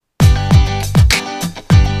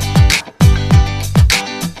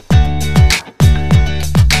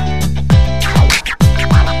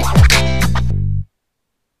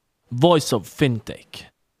Voice of Fintech.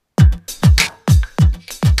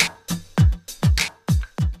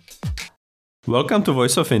 Welcome to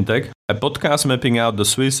Voice of Fintech, a podcast mapping out the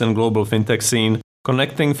Swiss and global fintech scene,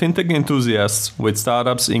 connecting fintech enthusiasts with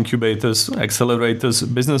startups, incubators,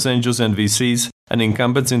 accelerators, business angels and VCs, and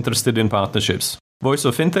incumbents interested in partnerships. Voice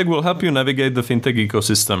of Fintech will help you navigate the fintech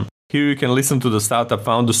ecosystem. Here you can listen to the startup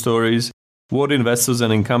founder stories, what investors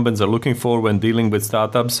and incumbents are looking for when dealing with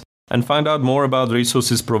startups, and find out more about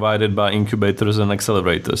resources provided by incubators and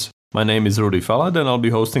accelerators. My name is Rudy Falad and I'll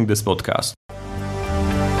be hosting this podcast.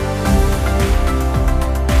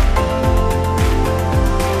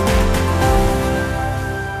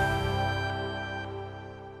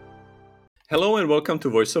 Hello and welcome to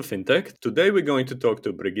Voice of Fintech. Today we're going to talk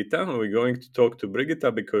to Brigitta, and we're going to talk to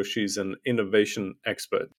Brigitta because she's an innovation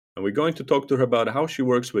expert. And we're going to talk to her about how she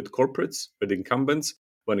works with corporates, with incumbents,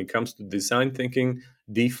 when it comes to design thinking,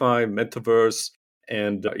 DeFi, metaverse,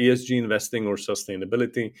 and ESG investing or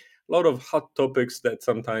sustainability. A lot of hot topics that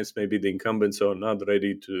sometimes maybe the incumbents are not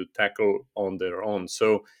ready to tackle on their own.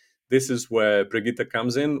 So this is where Brigitta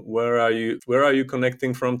comes in. Where are you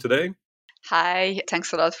connecting from today? Hi,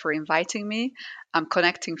 thanks a lot for inviting me. I'm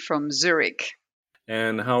connecting from Zurich.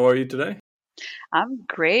 And how are you today? I'm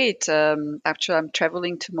great. Actually, I'm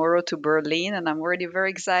traveling tomorrow to Berlin, and I'm already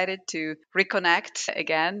very excited to reconnect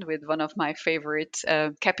again with one of my favorite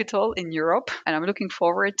capital in Europe. And I'm looking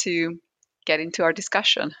forward to get into our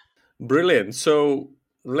discussion. Brilliant. So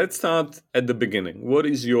let's start at the beginning. What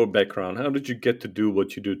is your background? How did you get to do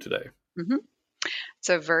what you do today? It's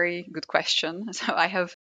a very good question. So I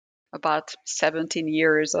have about 17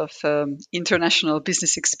 years of international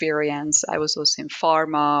business experience. I was also in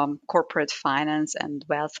pharma, corporate finance, and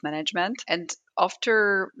wealth management. And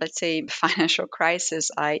after, let's say, financial crisis,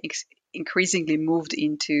 I increasingly moved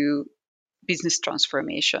into business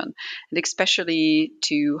transformation, and especially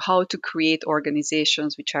to how to create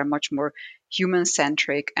organizations which are much more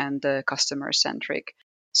human-centric and customer-centric.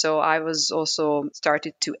 So I was also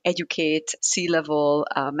started to educate C-level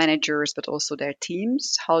managers, but also their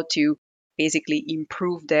teams, how to basically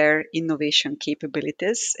improve their innovation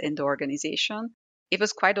capabilities in the organization. It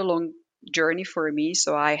was quite a long journey for me,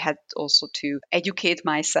 so I had also to educate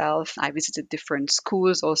myself. I visited different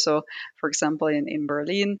schools also, for example, in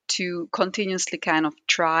Berlin, to continuously kind of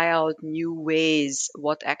try out new ways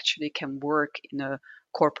what actually can work in a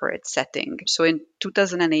corporate setting. So in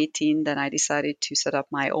 2018, then I decided to set up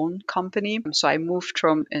my own company. So I moved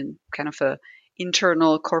from kind of a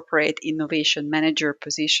internal corporate innovation manager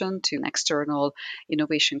position to an external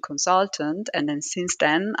innovation consultant. And then since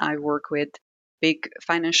then, I work with big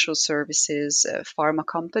financial services, pharma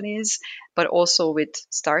companies, but also with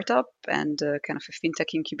startup and kind of a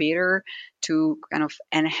fintech incubator to kind of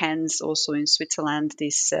enhance also in Switzerland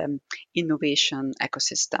this innovation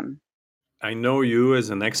ecosystem. I know you as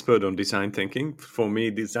an expert on design thinking. For me,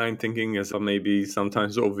 design thinking is a maybe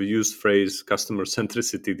sometimes overused phrase, customer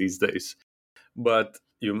centricity these days. But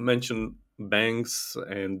you mentioned banks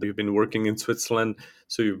and you've been working in Switzerland.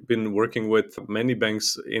 So you've been working with many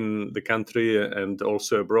banks in the country and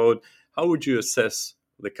also abroad. How would you assess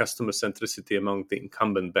the customer centricity among the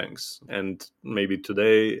incumbent banks and maybe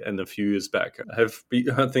today and a few years back? Have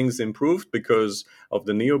things improved because of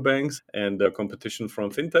the neobanks and the competition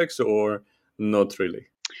from fintechs or not really?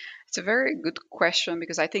 It's a very good question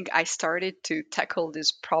because I think I started to tackle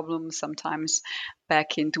this problem sometimes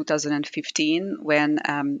back in 2015 when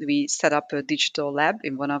we set up a digital lab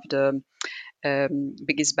in one of the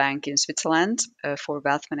biggest bank in Switzerland for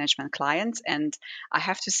wealth management clients. And I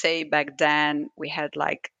have to say back then we had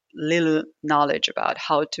like little knowledge about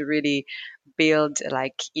how to really build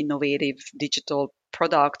like innovative digital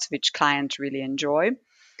products which clients really enjoy.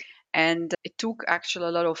 And it took actually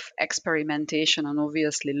a lot of experimentation and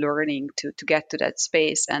obviously learning to get to that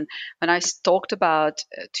space. And when I talked about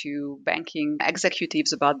to banking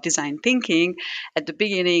executives about design thinking, at the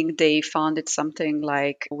beginning, they found it something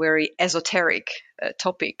like a very esoteric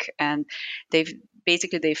topic. And they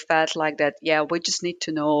felt like that, yeah, we just need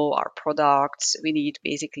to know our products. We need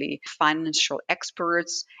basically financial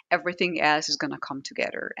experts. Everything else is going to come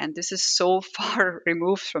together. And this is so far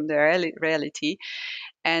removed from the reality.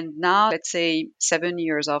 And now, let's say 7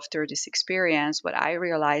 years after this experience, what I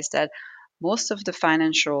realized that most of the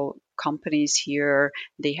financial companies here,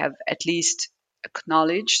 they have at least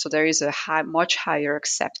acknowledged, so there is a much higher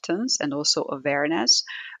acceptance and also awareness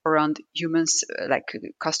around humans, like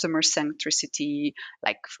customer centricity,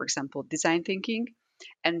 like, for example, design thinking.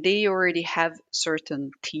 And they already have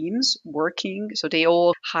certain teams working. So they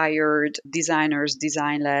all hired designers,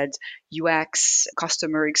 design led, UX,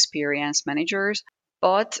 customer experience managers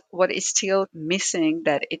But what is still missing,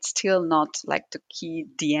 that it's still not like the key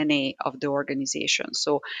DNA of the organization.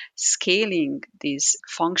 So scaling these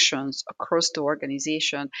functions across the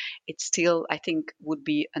organization, it still, I think, would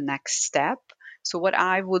be a next step. So what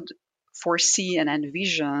I would foresee and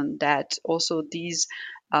envision, that also these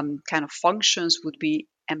kind of functions would be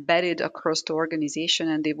embedded across the organization,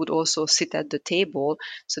 and they would also sit at the table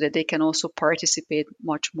so that they can also participate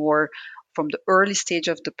much more from the early stage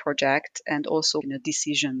of the project and also in a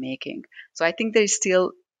decision making. So I think there is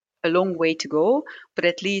still a long way to go, but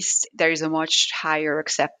at least there is a much higher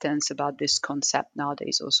acceptance about this concept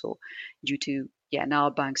nowadays, also due to now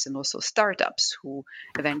banks and also startups who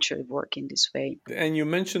eventually work in this way. And you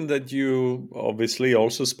mentioned that you obviously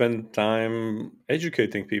also spend time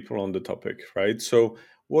educating people on the topic, right? So,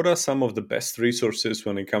 what are some of the best resources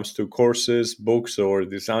when it comes to courses, books, or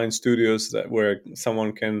design studios that where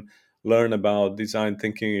someone can learn about design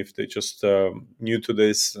thinking if they're just new to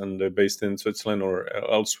this and they're based in Switzerland or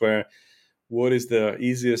elsewhere? What is the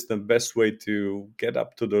easiest and best way to get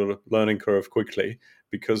up to the learning curve quickly?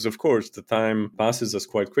 Because, of course, the time passes us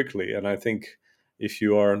quite quickly. And I think if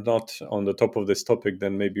you are not on the top of this topic,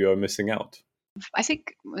 then maybe you are missing out. I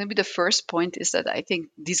think maybe the first point is that I think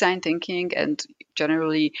design thinking and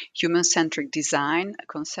generally human centric design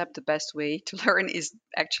concept, the best way to learn is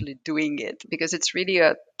actually doing it, because it's really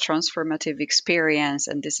a transformative experience,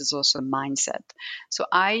 and this is also a mindset. So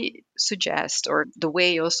I suggest, or the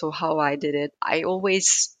way also how I did it, I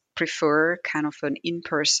always prefer kind of an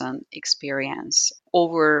in-person experience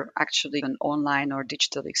over actually an online or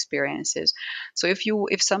digital experiences. So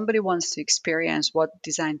if somebody wants to experience what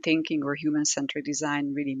design thinking or human centered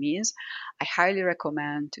design really means, I highly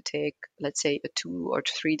recommend to take, let's say, a 2 or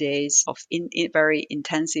 3 days of very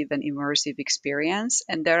intensive and immersive experience.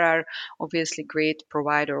 And there are obviously great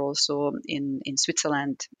provider also in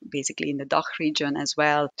Switzerland, basically in the DACH region as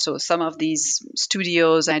well. So some of these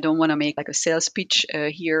studios, I don't want to make like a sales pitch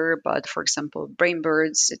here, but for example,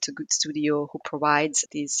 Brainbirds, it's a good studio who provides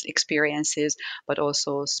these experiences, but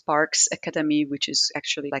also Sparks Academy, which is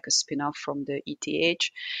actually like a spin-off from the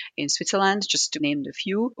ETH in Switzerland, just to name the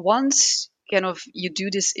few. Once kind of you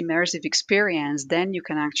do this immersive experience, then you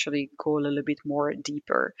can actually go a little bit more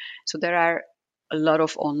deeper. So there are a lot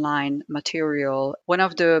of online material. One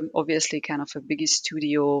of the obviously kind of a biggest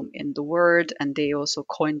studio in the world, and they also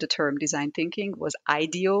coined the term design thinking, was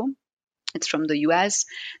IDEO. It's from the US.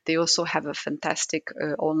 They also have a fantastic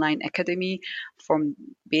online academy from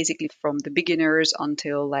basically from the beginners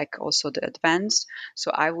until like also the advanced.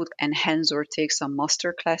 So I would enhance or take some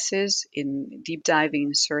master classes in deep diving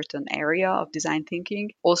in certain area of design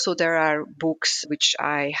thinking. Also, there are books which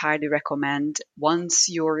I highly recommend once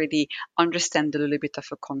you already understand a little bit of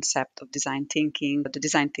a concept of design thinking. The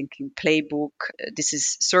design thinking playbook. This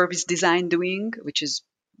is service design doing, which is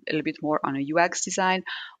a little bit more on a UX design,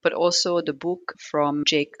 but also the book from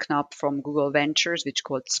Jake Knopp from Google Ventures, which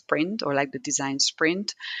called Sprint, or like the design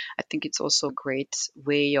sprint. I think it's also a great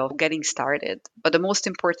way of getting started. But the most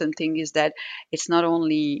important thing is that it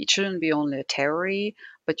shouldn't be only a theory,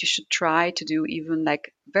 but you should try to do even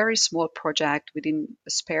like very small project within a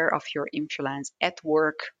sphere of your influence at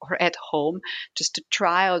work or at home, just to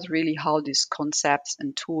try out really how these concepts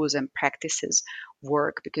and tools and practices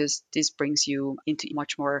work, because this brings you into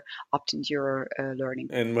much more up into your learning.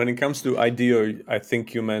 And when it comes to IDEO, I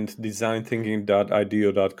think you meant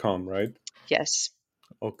designthinking.ideo.com, right? Yes.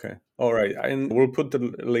 Okay. All right. And we'll put the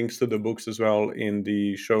links to the books as well in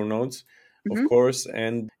the show notes, of Hmm. course.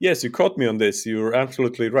 And yes, you caught me on this. You're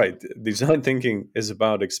absolutely right. Design thinking is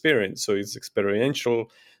about experience. So it's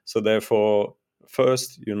experiential. So therefore,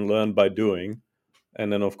 first you learn by doing. And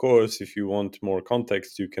then, of course, if you want more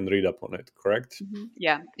context, you can read up on it, correct?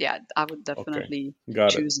 Yeah, I would Okay. definitely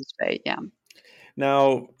Got it. choose this way. Yeah.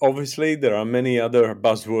 Now, obviously, there are many other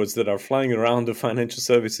buzzwords that are flying around the financial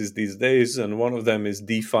services these days, and one of them is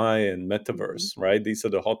DeFi and Mhm. metaverse, right? These are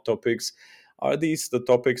the hot topics. Are these the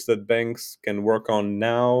topics that banks can work on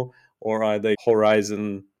now, or are they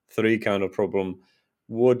Horizon 3 kind of problem?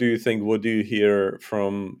 What do you think? What do you hear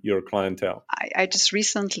from your clientele? I just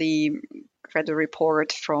recently read a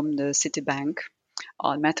report from the Citibank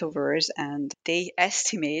on metaverse, and they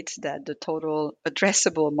estimate that the total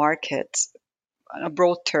addressable market, on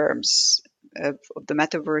broad terms, of the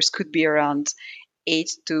metaverse could be around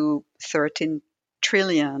 8 to 13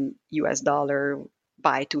 trillion US dollar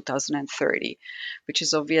by 2030, which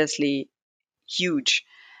is obviously huge.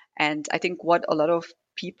 And I think what a lot of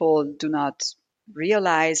people do not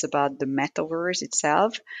realize about the metaverse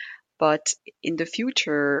itself, But in the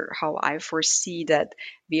future, how I foresee that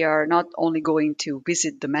we are not only going to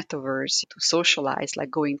visit the metaverse to socialize, like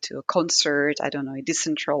going to a concert, I don't know, a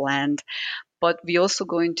Decentraland, but we're also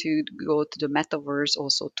going to go to the metaverse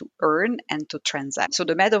also to earn and to transact. So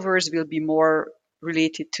the metaverse will be more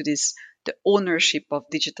related to this, the ownership of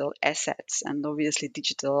digital assets and obviously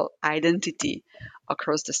digital identity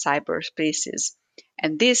across the cyberspaces.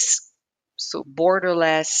 And this, so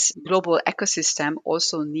borderless global ecosystem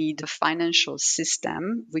also need a financial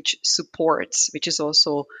system which supports, which is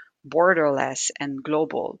also borderless and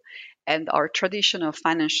global. And our traditional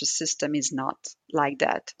financial system is not like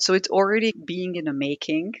that. So it's already being in the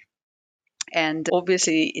making. And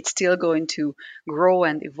obviously, it's still going to grow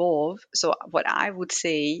and evolve. So, what I would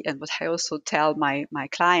say, and what I also tell my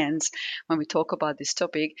clients when we talk about this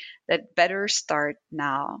topic, that better start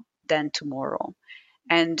now than tomorrow.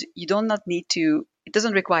 And you do not need to, it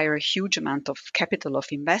doesn't require a huge amount of capital of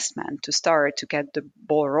investment to start to get the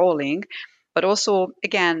ball rolling. But also,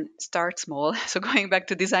 again, start small. So going back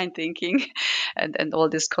to design thinking and all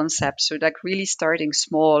these concepts. So like really starting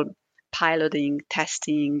small, piloting,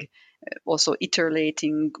 testing, also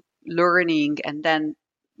iterating, learning, and then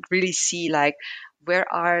really see like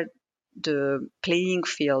where are the playing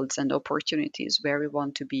fields and opportunities where we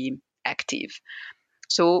want to be active.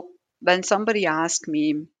 So when somebody asks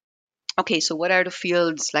me, okay, so what are the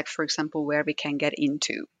fields, like for example, where we can get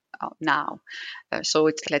into now? So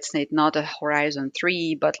it's, let's say, not a horizon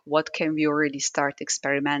 3, but what can we already start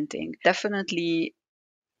experimenting? Definitely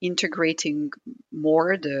integrating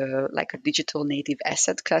more the like a digital native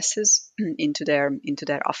asset classes into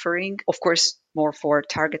their offering, of course more for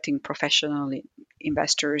targeting professional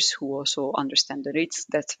investors who also understand the risks.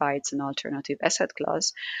 That's why it's an alternative asset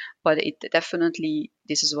class. But it definitely,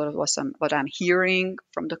 this is what I'm hearing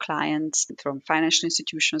from the clients, from financial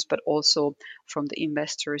institutions, but also from the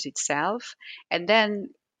investors itself. And then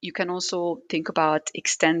you can also think about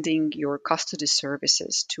extending your custody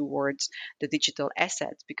services towards the digital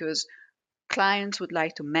assets, because clients would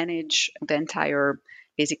like to manage the entire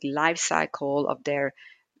basically life cycle of their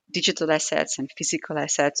digital assets and physical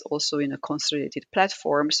assets also in a consolidated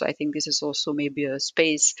platform. So I think this is also maybe a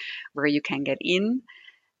space where you can get in.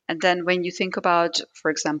 And then when you think about, for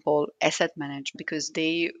example, asset management, because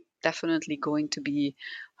they definitely going to be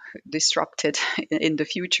disrupted in the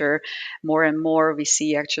future. More and more, we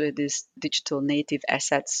see actually these digital native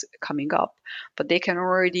assets coming up, but they can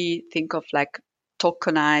already think of like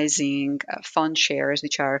tokenizing fund shares,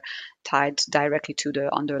 which are tied directly to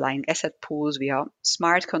the underlying asset pools via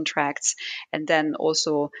smart contracts, and then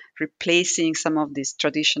also replacing some of these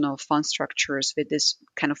traditional fund structures with this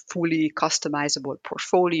kind of fully customizable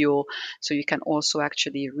portfolio. So you can also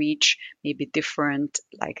actually reach maybe different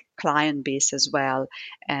like client base as well.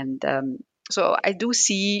 And so I do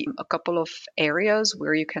see a couple of areas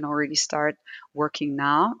where you can already start working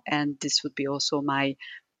now, and this would be also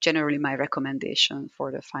generally my recommendation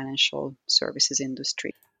for the financial services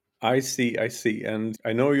industry. I see. And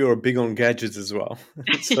I know you're big on gadgets as well.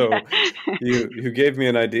 Yeah. So you gave me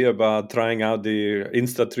an idea about trying out the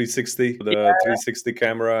Insta360, the 360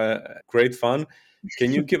 camera. Great fun.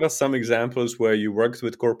 Can you give us some examples where you worked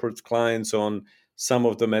with corporate clients on some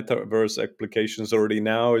of the metaverse applications already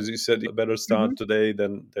now? As you said, you better Mhm, start today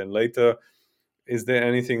than later. Is there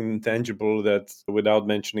anything tangible that, without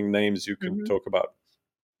mentioning names, you can mhm. talk about?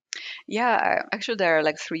 Yeah, actually, there are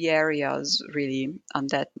like three areas really on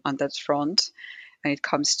that front when it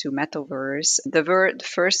comes to metaverse. The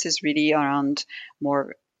first is really around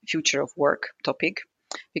more future of work topic,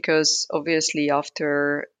 because obviously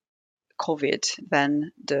after COVID,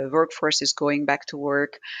 when the workforce is going back to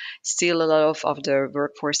work, still a lot of the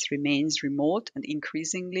workforce remains remote, and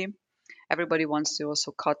increasingly everybody wants to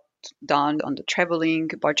also cut down on the traveling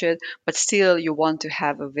budget, but still you want to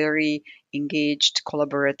have a very engaged,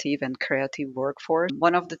 collaborative, and creative workforce.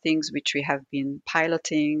 One of the things which we have been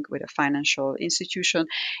piloting with a financial institution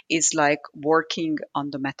is like working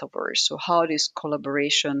on the metaverse. So how this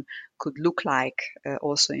collaboration could look like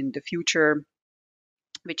also in the future,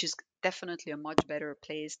 which is definitely a much better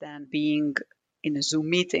place than being in a Zoom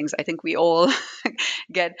meetings. I think we all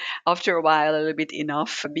get after a while a little bit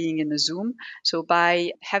enough being in a Zoom. So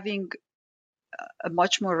by having a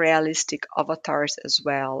much more realistic avatars as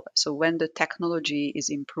well. So when the technology is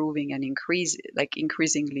improving and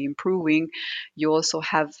increasingly improving, you also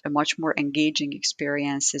have a much more engaging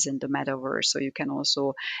experiences in the metaverse. So you can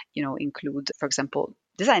also, include, for example,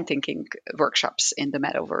 design thinking workshops in the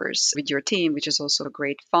metaverse with your team, which is also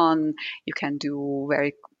great fun. You can do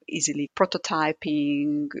very easily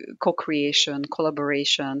prototyping, co-creation,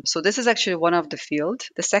 collaboration. So this is actually one of the field.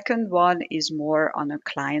 The second one is more on a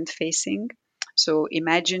client facing. So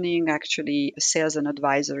imagining actually sales and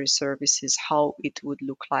advisory services, how it would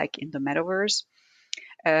look like in the metaverse.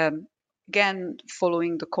 Um, Again,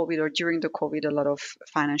 following the COVID or during the COVID, a lot of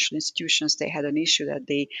financial institutions, they had an issue that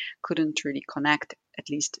they couldn't really connect, at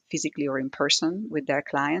least physically or in person, with their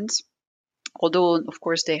clients. Although, of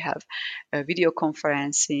course, they have video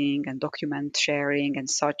conferencing and document sharing and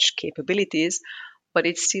such capabilities, but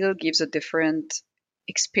it still gives a different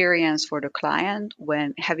experience for the client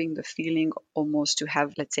when having the feeling almost to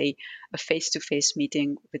have, let's say, a face-to-face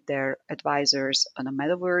meeting with their advisors on a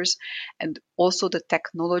metaverse. And also the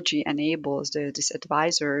technology enables these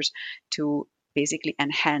advisors to basically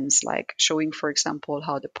enhance, like showing, for example,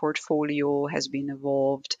 how the portfolio has been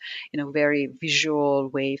evolved in a very visual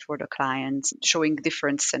way for the clients, showing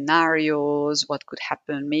different scenarios, what could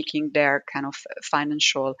happen, making their kind of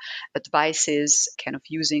financial advices, kind of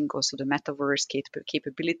using also the metaverse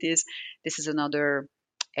capabilities. This is another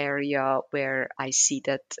area where I see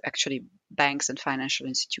that actually banks and financial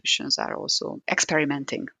institutions are also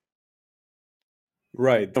experimenting.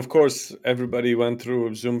 Right. Of course, everybody went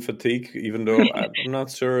through Zoom fatigue, even though I'm not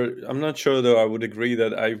sure. I'm not sure, though, I would agree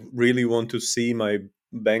that I really want to see my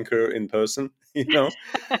banker in person, you know?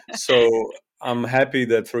 So I'm happy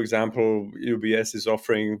that, for example, UBS is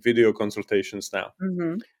offering video consultations now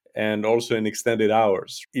Mhm. and also in extended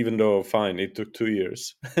hours, even though, fine, it took 2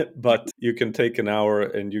 years. But you can take an hour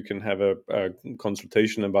and you can have a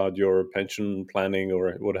consultation about your pension planning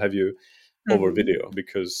or what have you over Mhm. video,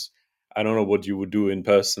 because I don't know what you would do in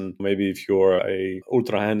person. Maybe if you're a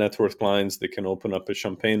ultra high net worth clients, they can open up a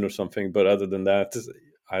champagne or something. But other than that,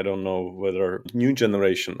 I don't know whether new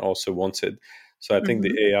generation also wants it. So I think Mhm.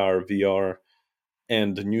 the AR, VR,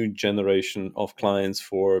 and the new generation of clients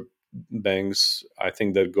for banks, I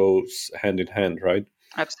think that goes hand in hand, right?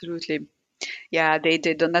 Absolutely. Yeah, they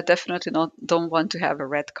don't definitely not don't want to have a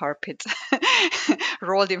red carpet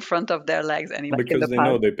rolled in front of their legs anymore, like in Because the they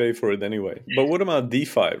know past. they pay for it anyway. But what about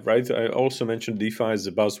DeFi, right? I also mentioned DeFi as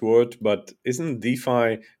a buzzword, but isn't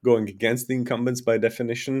DeFi going against the incumbents by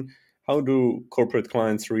definition? How do corporate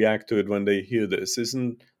clients react to it when they hear this?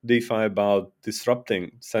 Isn't DeFi about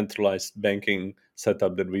disrupting centralized banking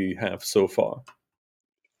setup that we have so far?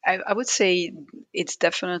 I would say it's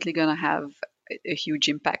definitely going to have a huge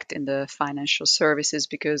impact in the financial services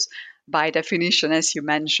because, by definition, as you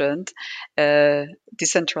mentioned, uh,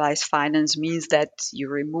 decentralized finance means that you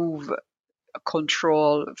remove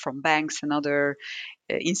control from banks and other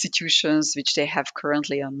institutions which they have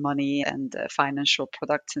currently on money and financial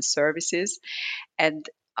products and services. And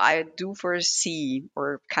I do foresee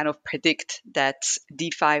or kind of predict that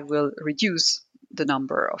DeFi will reduce the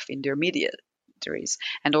number of intermediaries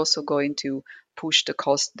and also going to push the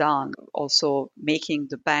cost down, also making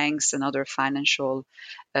the banks and other financial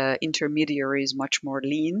intermediaries much more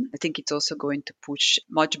lean. I think it's also going to push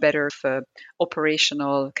much better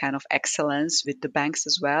operational kind of excellence with the banks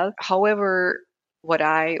as well. However, what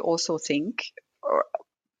I also think, or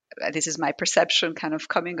this is my perception kind of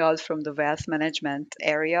coming out from the wealth management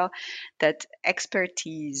area, that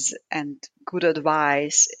expertise and good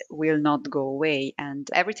advice will not go away, and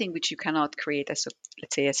everything which you cannot create as a,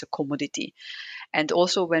 let's say, as a commodity. And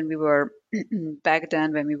also when we were back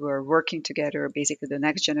then when we were working together, basically the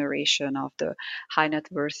next generation of the high net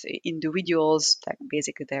worth individuals, like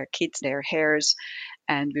basically their kids, their heirs,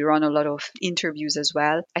 and we run a lot of interviews as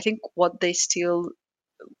well. I think what they still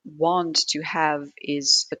want to have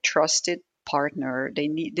is a trusted partner. They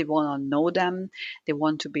want to know them, they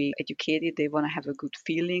want to be educated, they want to have a good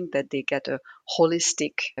feeling that they get a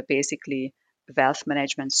holistic, basically, wealth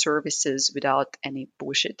management services without any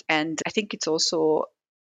bullshit. And I think it's also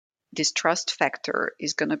this trust factor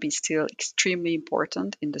is going to be still extremely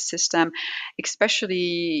important in the system.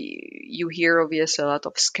 Especially, you hear obviously a lot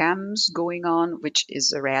of scams going on, which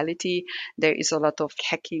is a reality. There is a lot of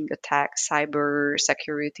hacking attacks, cyber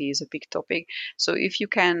security is a big topic. So if you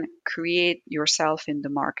can create yourself in the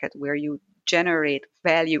market where you generate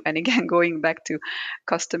value, and again going back to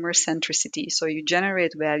customer centricity, so you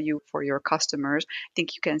generate value for your customers, I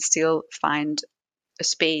think you can still find a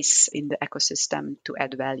space in the ecosystem to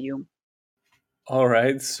add value. All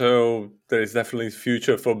right, so there is definitely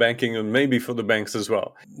future for banking and maybe for the banks as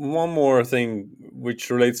well. One more thing which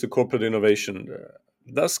relates to corporate innovation.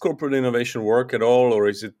 Does corporate innovation work at all, or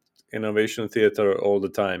is it innovation theater all the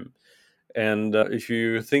time? And if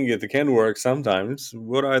you think it can work sometimes,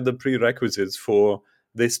 what are the prerequisites for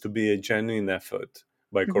this to be a genuine effort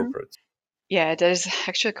by Mhm. corporates? Yeah, there's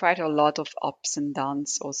actually quite a lot of ups and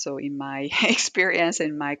downs also in my experience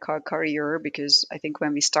in my career, because I think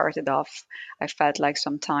when we started off, I felt like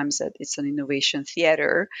sometimes that it's an innovation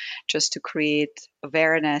theater just to create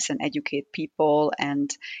awareness and educate people,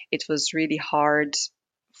 and it was really hard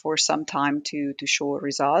for some time to show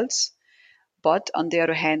results. But on the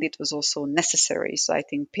other hand, it was also necessary. So I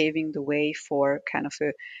think paving the way for kind of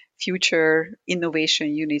a future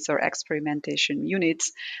innovation units or experimentation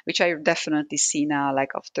units, which I definitely see now,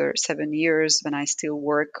 like after 7 years, when I still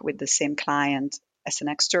work with the same client as an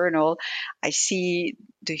external, I see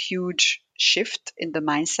the huge shift in the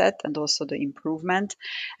mindset and also the improvement,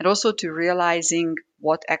 and also to realizing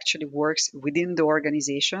what actually works within the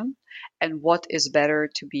organization and what is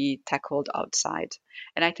better to be tackled outside.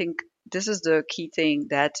 And I think this is the key thing,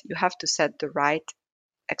 that you have to set the right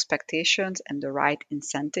expectations and the right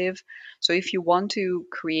incentive. So if you want to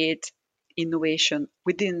create innovation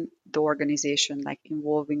within the organization, like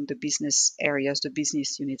involving the business areas, the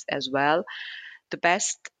business units as well, the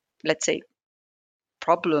best, let's say,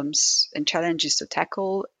 problems and challenges to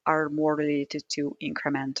tackle are more related to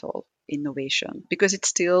incremental innovation, because it's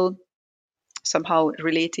still somehow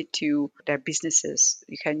related to their businesses.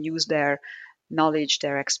 You can use their knowledge,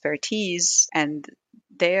 their expertise. And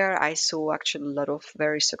there I saw actually a lot of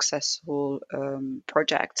very successful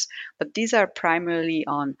projects. But these are primarily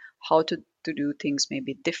on how to do things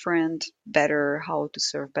maybe different, better, how to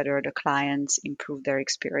serve better the clients, improve their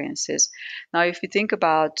experiences. Now, if you think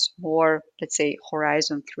about more, let's say,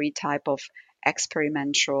 Horizon 3 type of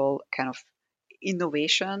experimental kind of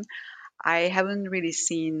innovation, I haven't really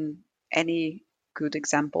seen any good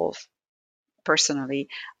examples personally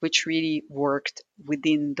which really worked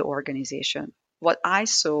within the organization. What I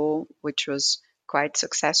saw, which was quite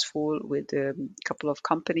successful with a couple of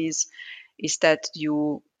companies, is that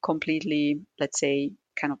you completely, let's say,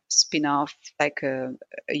 kind of spin off like a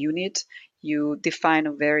unit. You define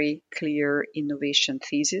a very clear innovation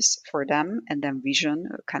thesis for them and then vision,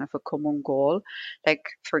 kind of a common goal. Like,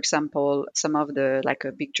 for example, some of the like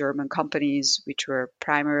big German companies, which were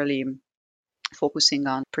primarily focusing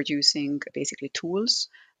on producing basically tools,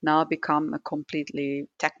 now become a completely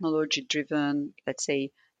technology driven, let's say,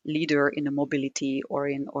 leader in a mobility or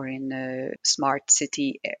in a smart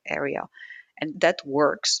city area. And that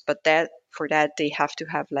works, but that for that they have to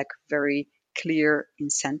have like very clear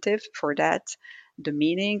incentive for that, the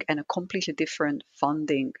meaning, and a completely different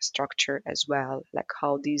funding structure as well, like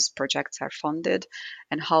how these projects are funded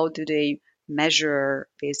and how do they measure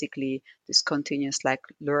basically this continuous like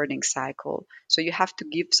learning cycle. So you have to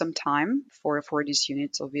give some time for these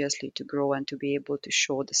units obviously to grow and to be able to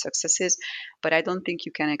show the successes. But I don't think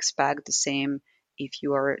you can expect the same if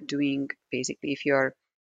you are doing basically, if you are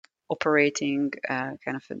operating kind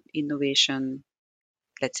of an innovation,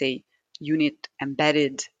 let's say, unit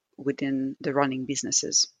embedded within the running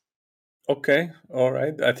businesses. Okay, all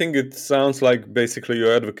right. I think it sounds like basically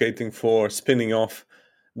you're advocating for spinning off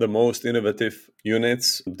the most innovative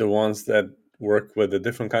units, the ones that work with a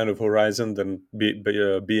different kind of horizon than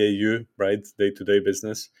BAU, right? Day to day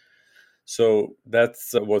business. So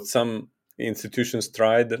that's what some institutions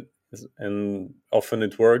tried, and often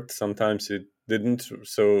it worked, sometimes it didn't.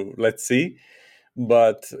 So let's see.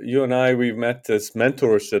 But you and I, we've met as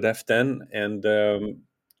mentors at F10, and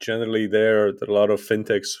generally there are a lot of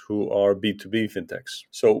fintechs who are B2B fintechs.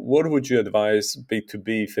 So what would you advise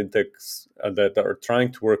B2B fintechs that are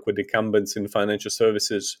trying to work with incumbents in financial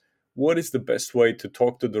services? What is the best way to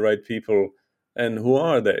talk to the right people, and who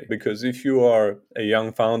are they? Because if you are a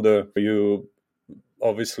young founder, you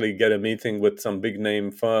obviously get a meeting with some big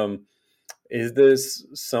name firm. Is this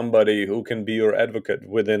somebody who can be your advocate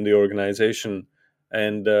within the organization?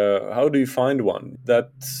 And how do you find one?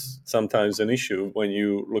 That's sometimes an issue when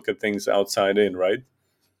you look at things outside in, right?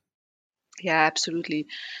 Yeah, absolutely.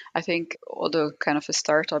 I think other kind of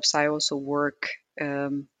startups I also work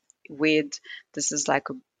with, this is like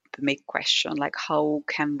a big question, like how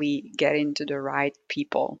can we get into the right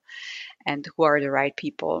people and who are the right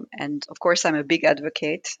people. And of course, I'm a big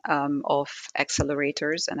advocate of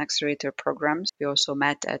accelerators and accelerator programs. We also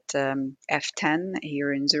met at F10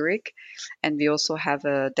 here in Zurich, and we also have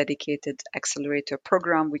a dedicated accelerator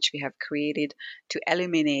program which we have created to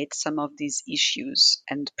eliminate some of these issues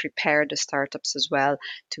and prepare the startups as well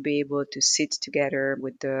to be able to sit together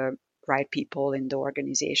with the right people in the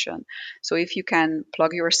organization. So if you can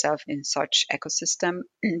plug yourself in such ecosystem,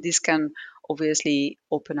 this can obviously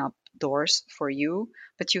open up doors for you,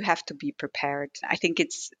 but you have to be prepared. I think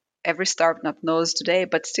it's every startup knows today,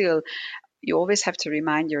 but still you always have to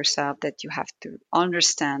remind yourself that you have to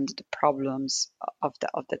understand the problems of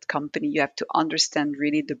that company. You have to understand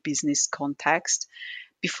really the business context.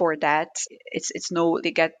 Before that, it's no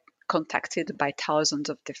they get contacted by thousands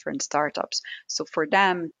of different startups. So for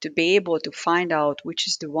them to be able to find out which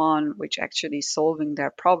is the one which actually is solving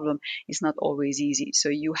their problem is not always easy. So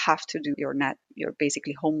you have to do your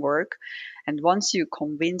basically homework. And once you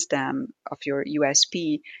convince them of your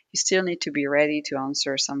USP, you still need to be ready to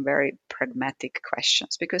answer some very pragmatic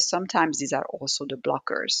questions, because sometimes these are also the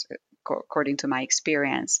blockers, according to my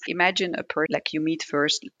experience. Imagine a person like you meet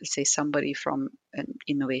first, let's say somebody from an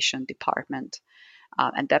innovation department,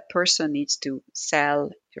 and that person needs to sell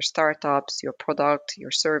your startups, your product, your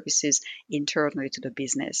services internally to the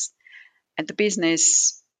business. And the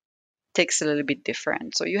business takes a little bit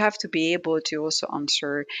different. So you have to be able to also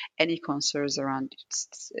answer any concerns around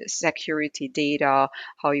security data,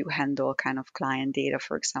 how you handle kind of client data,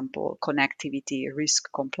 for example, connectivity, risk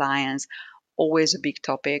compliance, always a big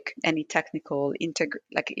topic. Any technical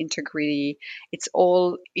integrity, it's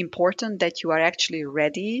all important that you are actually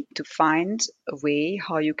ready to find a way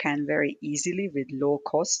how you can very easily, with low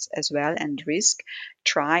costs as well and risk,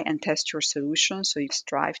 try and test your solution. So you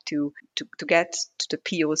strive to get to the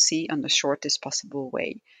POC on the shortest possible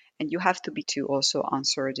way. And you have to be to also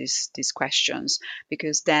answer these questions,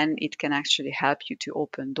 because then it can actually help you to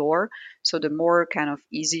open door. So the more kind of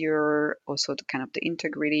easier, also the kind of the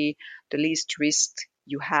integrity, the least risk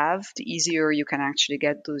you have, the easier you can actually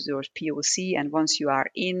get those POC. And once you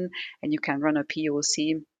are in and you can run a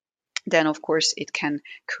POC, then of course it can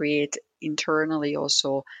create internally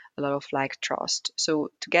also a lot of like trust. So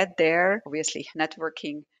to get there, obviously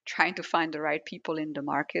networking, trying to find the right people in the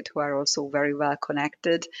market who are also very well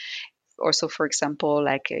connected. Also, for example,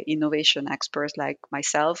 like innovation experts like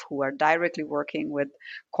myself who are directly working with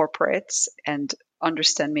corporates and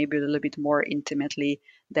understand maybe a little bit more intimately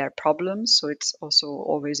their problems. So it's also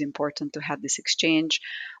always important to have this exchange,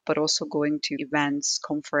 but also going to events,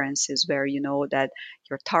 conferences where you know that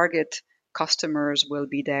your target customers will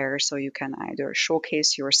be there. So you can either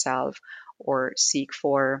showcase yourself or seek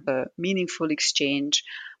for a meaningful exchange.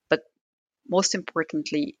 But most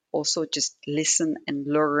importantly, also just listen and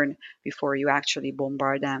learn before you actually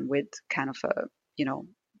bombard them with kind of a,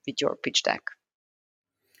 with your pitch deck.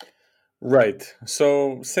 Right.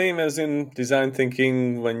 So same as in design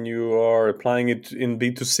thinking, when you are applying it in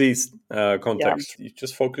B2C Yeah. context, you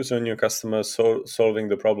just focus on your customers, solving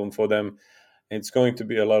the problem for them. It's going to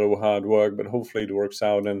be a lot of hard work, but hopefully it works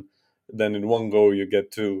out. And then in one go, you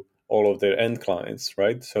get to all of their end clients,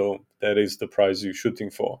 right? So that is the prize you're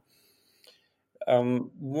shooting for.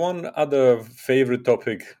 One other favorite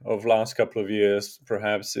topic of last couple of years,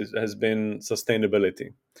 perhaps, has been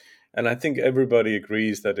sustainability. And I think everybody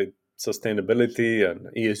agrees that sustainability and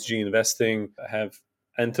ESG investing have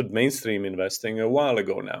entered mainstream investing a while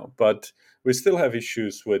ago now. But we still have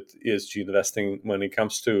issues with ESG investing when it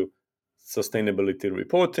comes to sustainability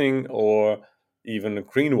reporting or even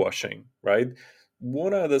greenwashing, right?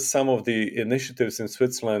 What are some of the initiatives in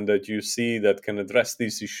Switzerland that you see that can address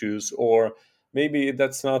these issues? Or maybe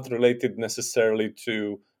that's not related necessarily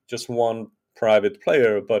to just one private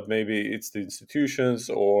player, but maybe it's the institutions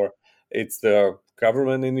or it's the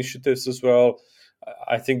government initiatives as well.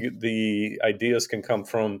 I think the ideas can come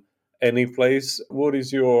from any place. What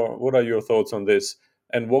are your thoughts on this?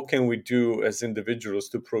 And what can we do as individuals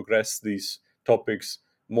to progress these topics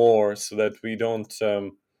more so that we don't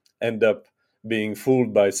end up being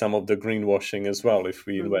fooled by some of the greenwashing as well if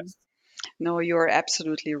we Mhm. invest? No, you're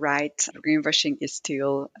absolutely right. Greenwashing is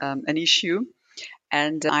still an issue.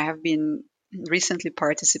 And I have been recently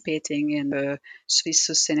participating in the Swiss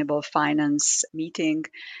Sustainable Finance meeting,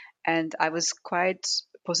 and I was quite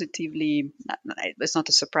positively, it was not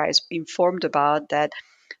a surprise, informed about that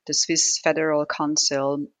the Swiss Federal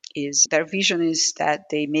Council their vision is that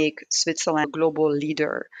they make Switzerland a global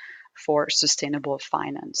leader for sustainable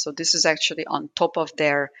finance. So this is actually on top of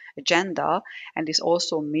their agenda, and this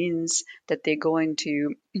also means that they're going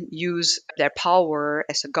to use their power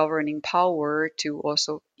as a governing power to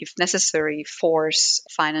also, if necessary, force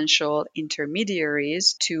financial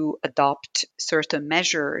intermediaries to adopt certain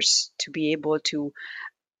measures to be able to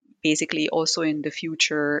basically also in the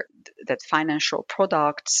future that financial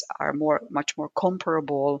products are much more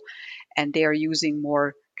comparable, and they are using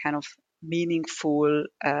more kind of meaningful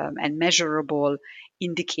and measurable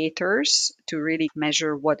indicators to really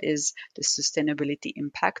measure what is the sustainability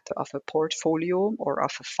impact of a portfolio or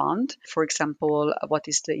of a fund. For example, what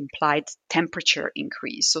is the implied temperature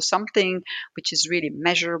increase? So something which is really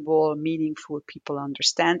measurable, meaningful, people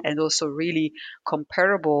understand, and also really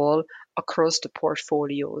comparable across the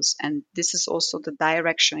portfolios. And this is also the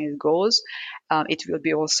direction it goes. It will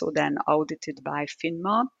be also then audited by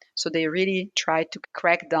FINMA. So they really try to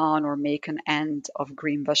crack down or make an end of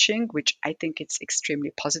greenwashing, which I think it's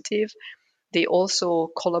extremely positive. They also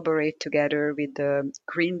collaborate together with the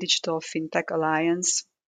Green Digital FinTech Alliance.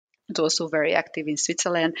 It's also very active in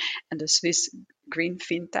Switzerland and the Swiss Green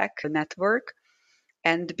FinTech Network.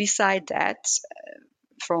 And beside that,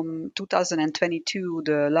 from 2022,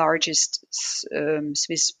 the largest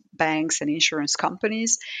Swiss banks and insurance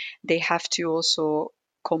companies, they have to also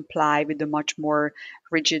comply with the much more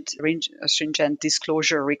rigid, stringent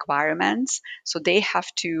disclosure requirements. So they have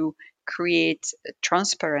to create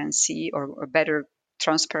transparency or better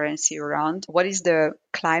transparency around what is the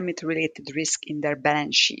climate related risk in their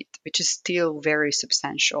balance sheet, which is still very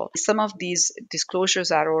substantial. Some of these disclosures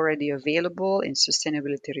are already available in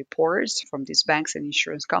sustainability reports from these banks and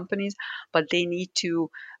insurance companies, but they need to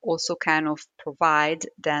also kind of provide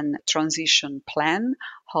then transition plan,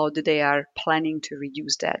 how they are planning to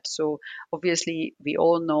reduce that. So obviously we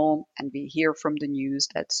all know and we hear from the news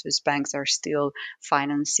that Swiss banks are still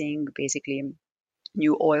financing basically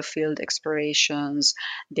new oil field explorations.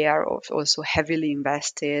 They are also heavily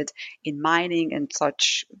invested in mining and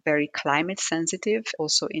such very climate sensitive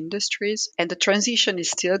also industries. And the transition is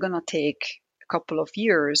still going to take a couple of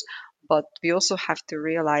years. But we also have to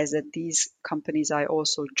realize that these companies are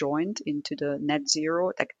also joined into the net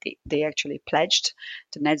zero, like they actually pledged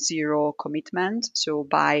the net zero commitment. So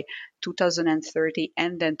by 2030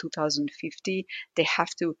 and then 2050, they have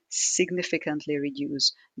to significantly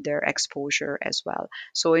reduce their exposure as well.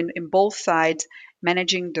 So in both sides,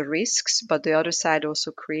 managing the risks, but the other side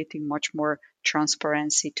also creating much more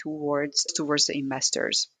transparency towards the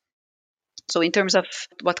investors. So in terms of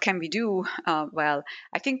what can we do, well,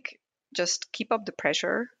 I think just keep up the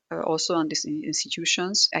pressure also on these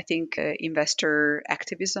institutions. I think investor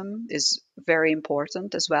activism is very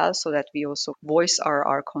important as well, so that we also voice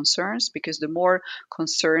our concerns, because the more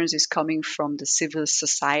concerns is coming from the civil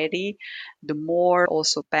society, the more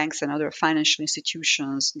also banks and other financial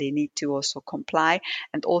institutions, they need to also comply.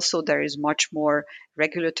 And also there is much more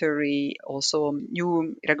regulatory, also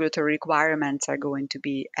new regulatory requirements are going to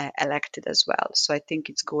be elected as well. So I think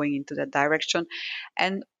it's going into that direction.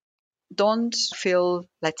 And don't feel,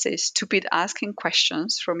 let's say, stupid asking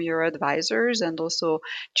questions from your advisors, and also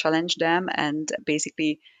challenge them and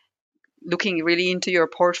basically looking really into your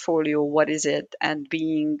portfolio, what is it, and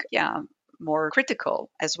being more critical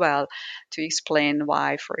as well to explain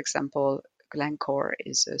why, for example, Glencore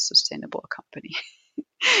is a sustainable company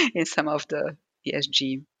in some of the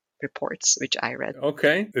ESG reports which I read.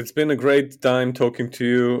 Okay, it's been a great time talking to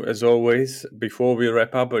you as always. Before we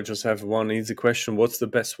wrap up, I just have one easy question. What's the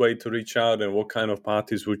best way to reach out, and what kind of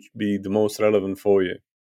parties would be the most relevant for you?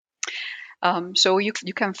 So you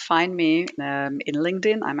can find me in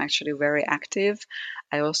LinkedIn. I'm actually very active.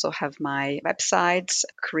 I also have my website,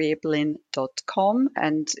 creablin.com,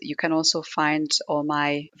 and you can also find all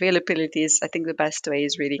my availabilities. I think the best way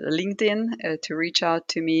is really LinkedIn to reach out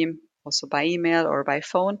to me, also by email or by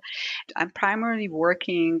phone. I'm primarily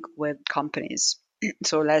working with companies,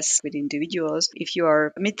 so less with individuals. If you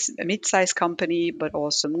are a mid-sized company, but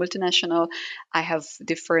also multinational, I have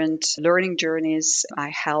different learning journeys. I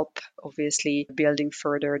help, obviously, building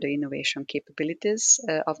further the innovation capabilities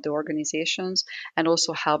of the organizations, and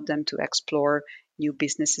also help them to explore new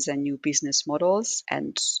businesses and new business models,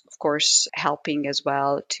 and of course helping as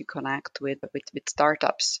well to connect with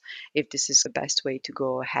startups if this is the best way to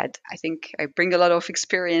go ahead. I think I bring a lot of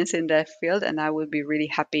experience in that field, and I will be really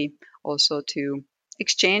happy also to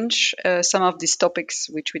exchange some of these topics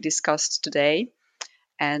which we discussed today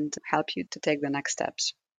and help you to take the next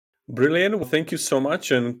steps. Brilliant. Well, thank you so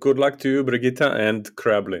much, and good luck to you, Brigitta and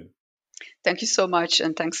Creablin. Thank you so much,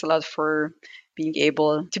 and thanks a lot for being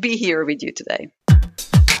able to be here with you today.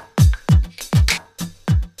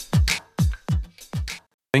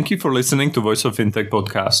 Thank you for listening to Voice of Fintech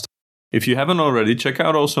podcast. If you haven't already, check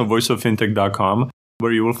out also voiceoffintech.com,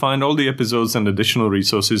 where you will find all the episodes and additional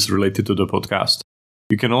resources related to the podcast.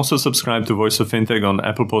 You can also subscribe to Voice of Fintech on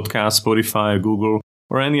Apple Podcasts, Spotify, Google,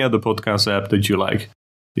 or any other podcast app that you like.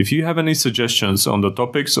 If you have any suggestions on the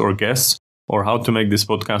topics or guests, or how to make this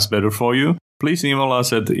podcast better for you, please email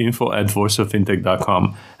us at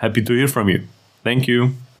info@voiceoffintech.com. Happy to hear from you. Thank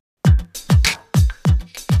you.